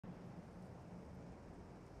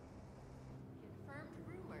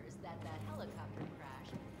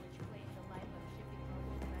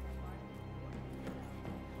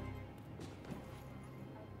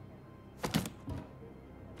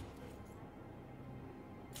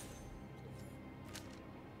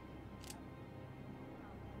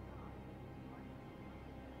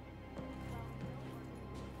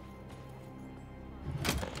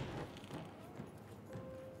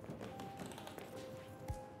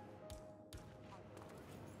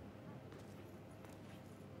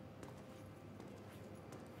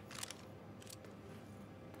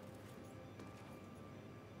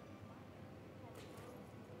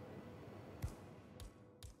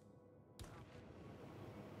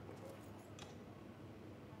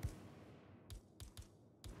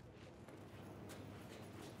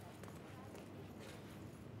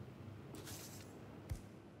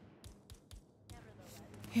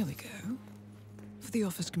Here we go. For the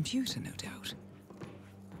office computer, no doubt.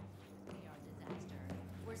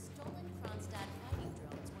 Where stolen Kronstadt fighting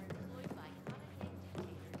drones were employed by Hanukkah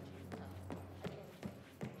dictator Judah.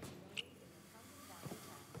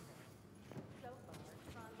 So far,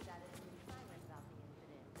 Kronstadt has been silent about the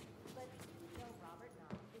incident, but CEO Robert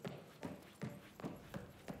Knopf is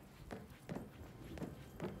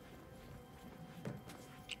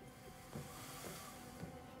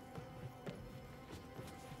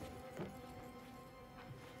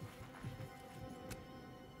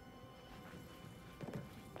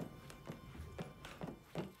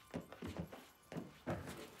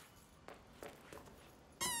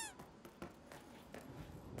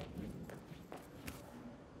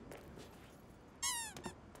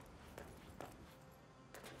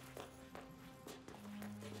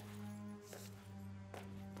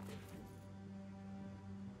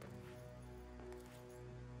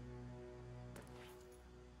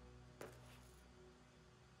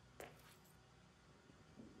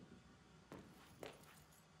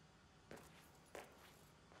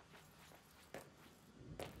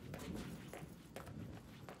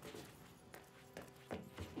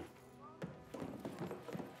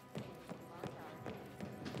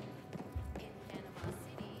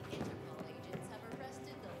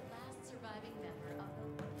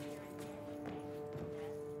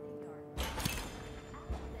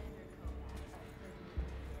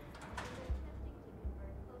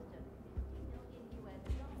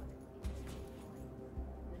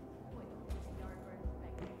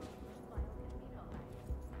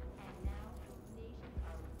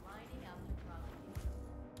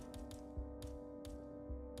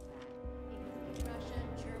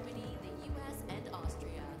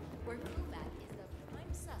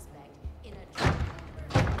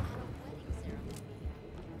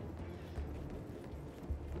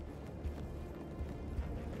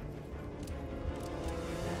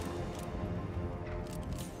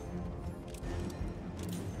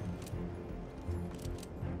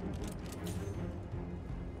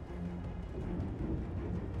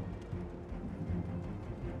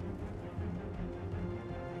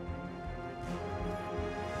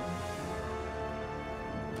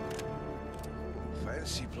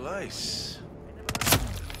Fancy place.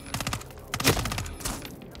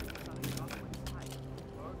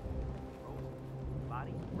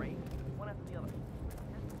 Body, break, one after the other.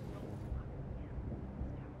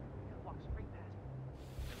 Walk straight past me.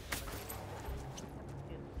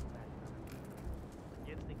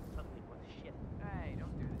 Instinct suddenly was shit. Hey,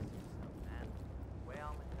 don't do this to yourself, man. Way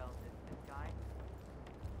Alma tells it, this guy.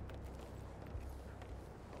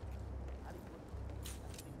 How do you look?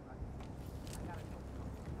 I gotta know.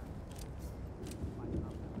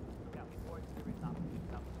 Look out before it's serious opportunity.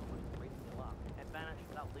 Stop so much to raise the alarm and vanish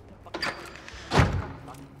without leaving a fucking.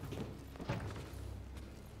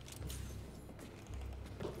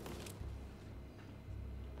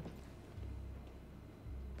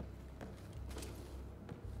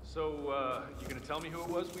 So, you gonna tell me who it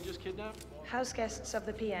was we just kidnapped? House guests of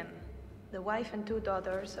the PM. The wife and two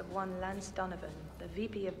daughters of one Lance Donovan, the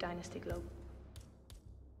VP of Dynasty Globe.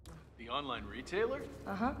 The online retailer?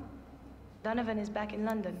 Uh-huh. Donovan is back in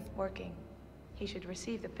London, working. He should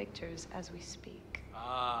receive the pictures as we speak.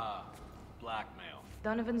 Ah, blackmail.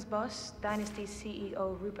 Donovan's boss, Dynasty's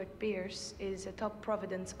CEO Rupert Pierce, is a top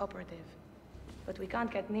Providence operative. But we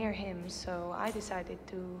can't get near him, so I decided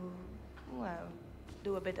to, well,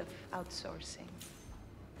 do a bit of outsourcing.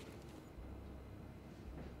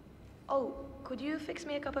 Oh, could you fix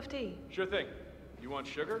me a cup of tea? Sure thing. You want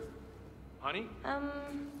sugar? Honey?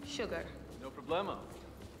 Sugar. No problemo.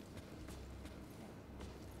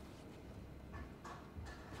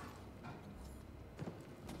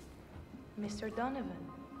 Mr. Donovan.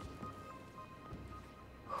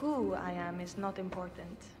 Who I am is not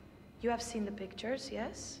important. You have seen the pictures,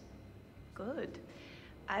 yes? Good.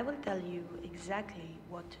 I will tell you exactly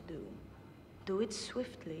what to do. Do it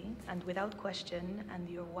swiftly and without question, and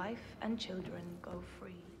your wife and children go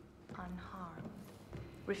free, unharmed.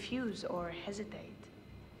 Refuse or hesitate,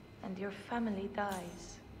 and your family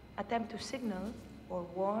dies. Attempt to signal or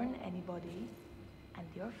warn anybody, and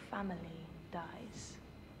your family dies.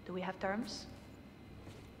 Do we have terms?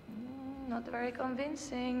 Not very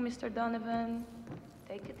convincing, Mr. Donovan.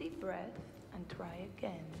 Take a deep breath and try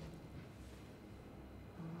again.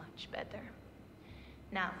 Much better.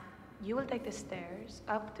 Now, you will take the stairs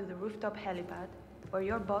up to the rooftop helipad where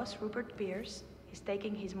your boss, Rupert Pierce, is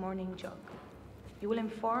taking his morning jog. You will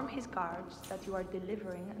inform his guards that you are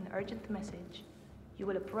delivering an urgent message. You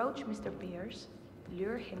will approach Mr. Pierce,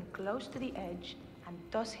 lure him close to the edge, and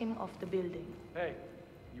toss him off the building. Hey,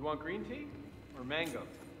 you want green tea or mango?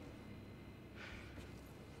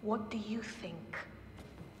 What do you think?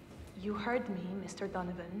 You heard me, Mr.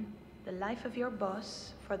 Donovan. The life of your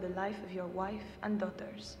boss for the life of your wife and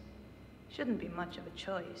daughters. Shouldn't be much of a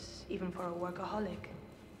choice, even for a workaholic.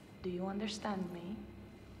 Do you understand me?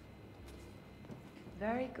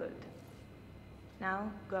 Very good.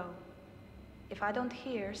 Now, go. If I don't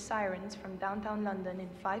hear sirens from downtown London in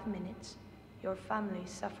 5 minutes, your family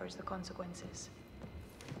suffers the consequences.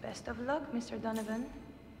 Best of luck, Mr. Donovan.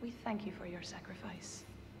 We thank you for your sacrifice.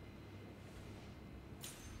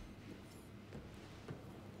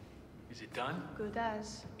 Is it done? Good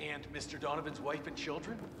as. And Mr. Donovan's wife and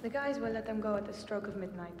children? The guys will let them go at the stroke of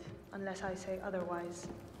midnight, unless I say otherwise.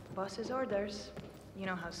 Boss's orders. You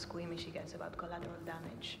know how squeamish he gets about collateral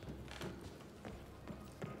damage.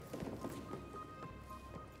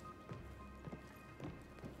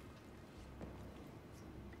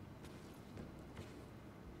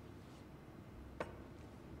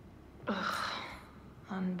 Ugh,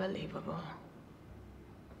 unbelievable.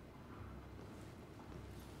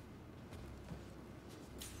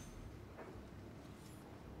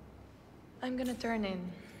 I'm gonna turn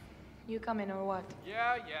in. You come in or what?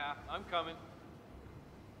 Yeah, I'm coming.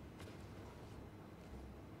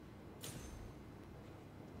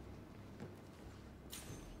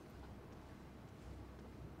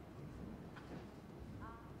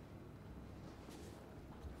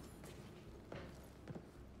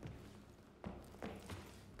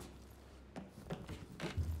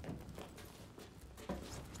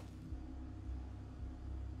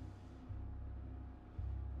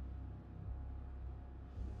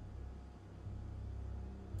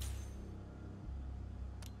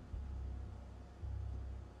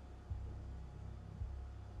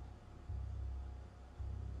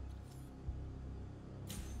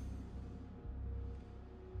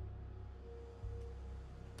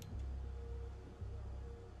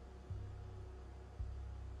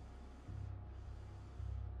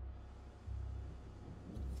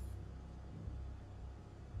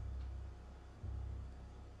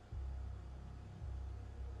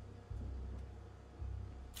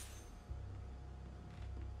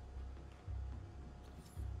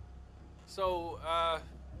 So,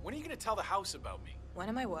 when are you gonna tell the house about me? When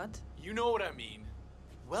am I what? You know what I mean.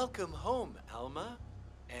 Welcome home, Alma.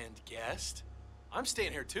 And guest. I'm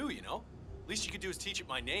staying here too, you know? Least you could do is teach it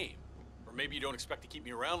my name. Or maybe you don't expect to keep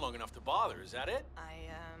me around long enough to bother, is that it? I,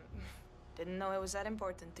 didn't know it was that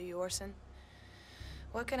important to you, Orson.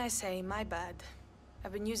 What can I say? My bad.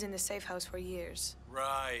 I've been using the safe house for years.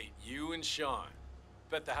 Right, you and Sean.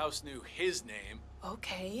 Bet the house knew his name.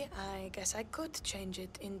 Okay, I guess I could change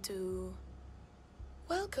it into...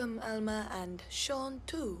 Welcome, Alma, and Sean,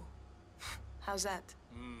 too. How's that?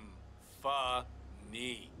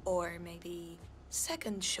 Funny. Or maybe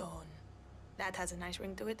Second Sean. That has a nice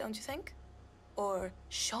ring to it, don't you think? Or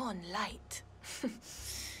Sean Light.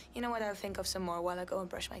 You know what, I'll think of some more while I go and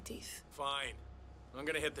brush my teeth. Fine. I'm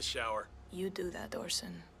gonna hit the shower. You do that,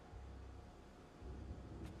 Orson.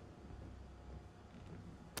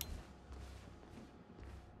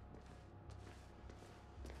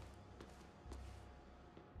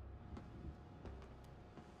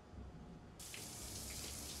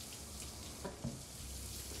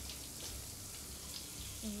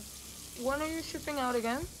 When are you shipping out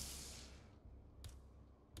again?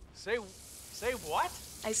 Say what?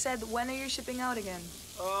 I said, when are you shipping out again?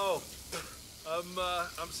 Oh,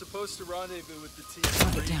 I'm supposed to rendezvous with the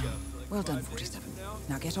team. Knock it down. Well done, 47.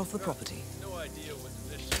 Now get off the property. No idea what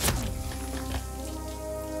the mission is.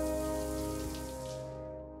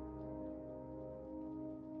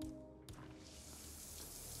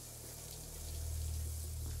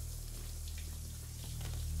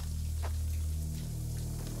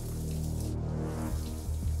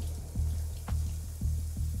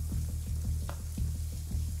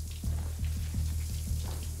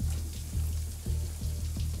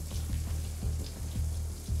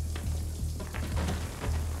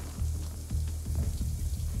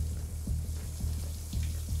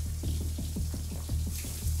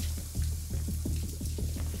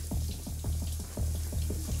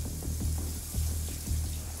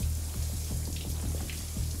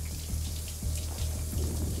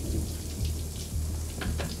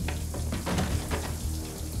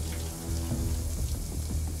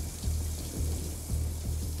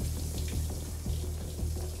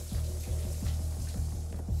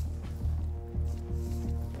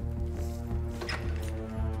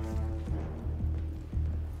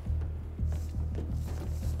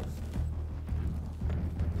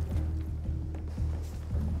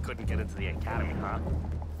 Couldn't get into the academy, huh?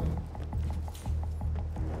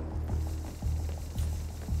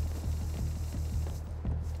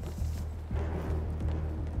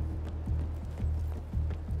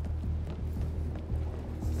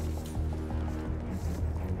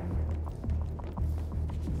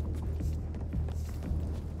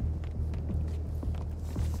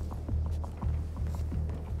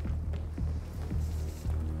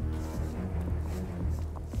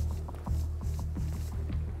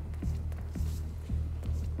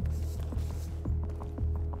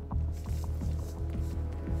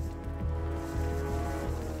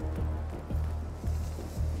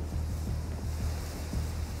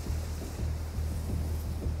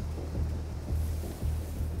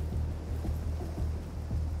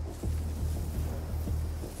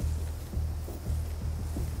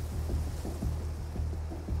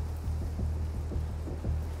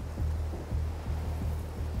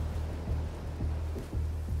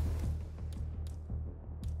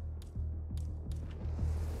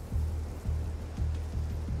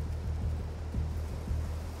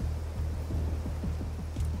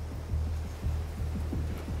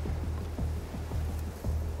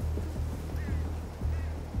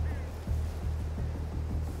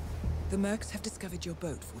 The Mercs have discovered your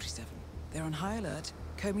boat, 47. They're on high alert,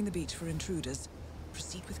 combing the beach for intruders.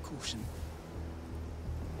 Proceed with caution.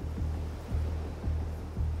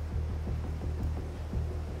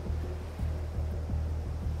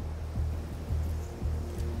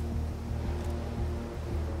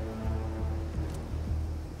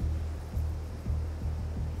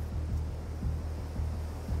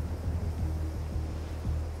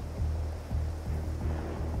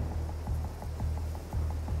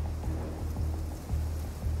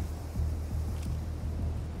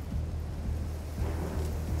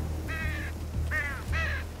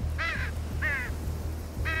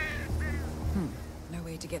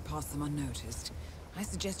 To get past them unnoticed. I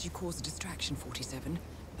suggest you cause a distraction, 47,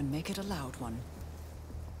 and make it a loud one.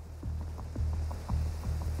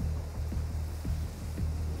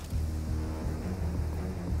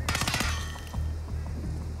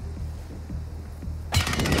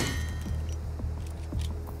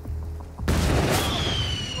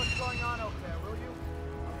 What's going on over there, will you?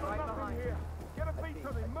 I'm right behind you. Get a beat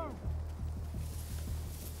on him, move!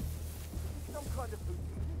 Some kind of booty.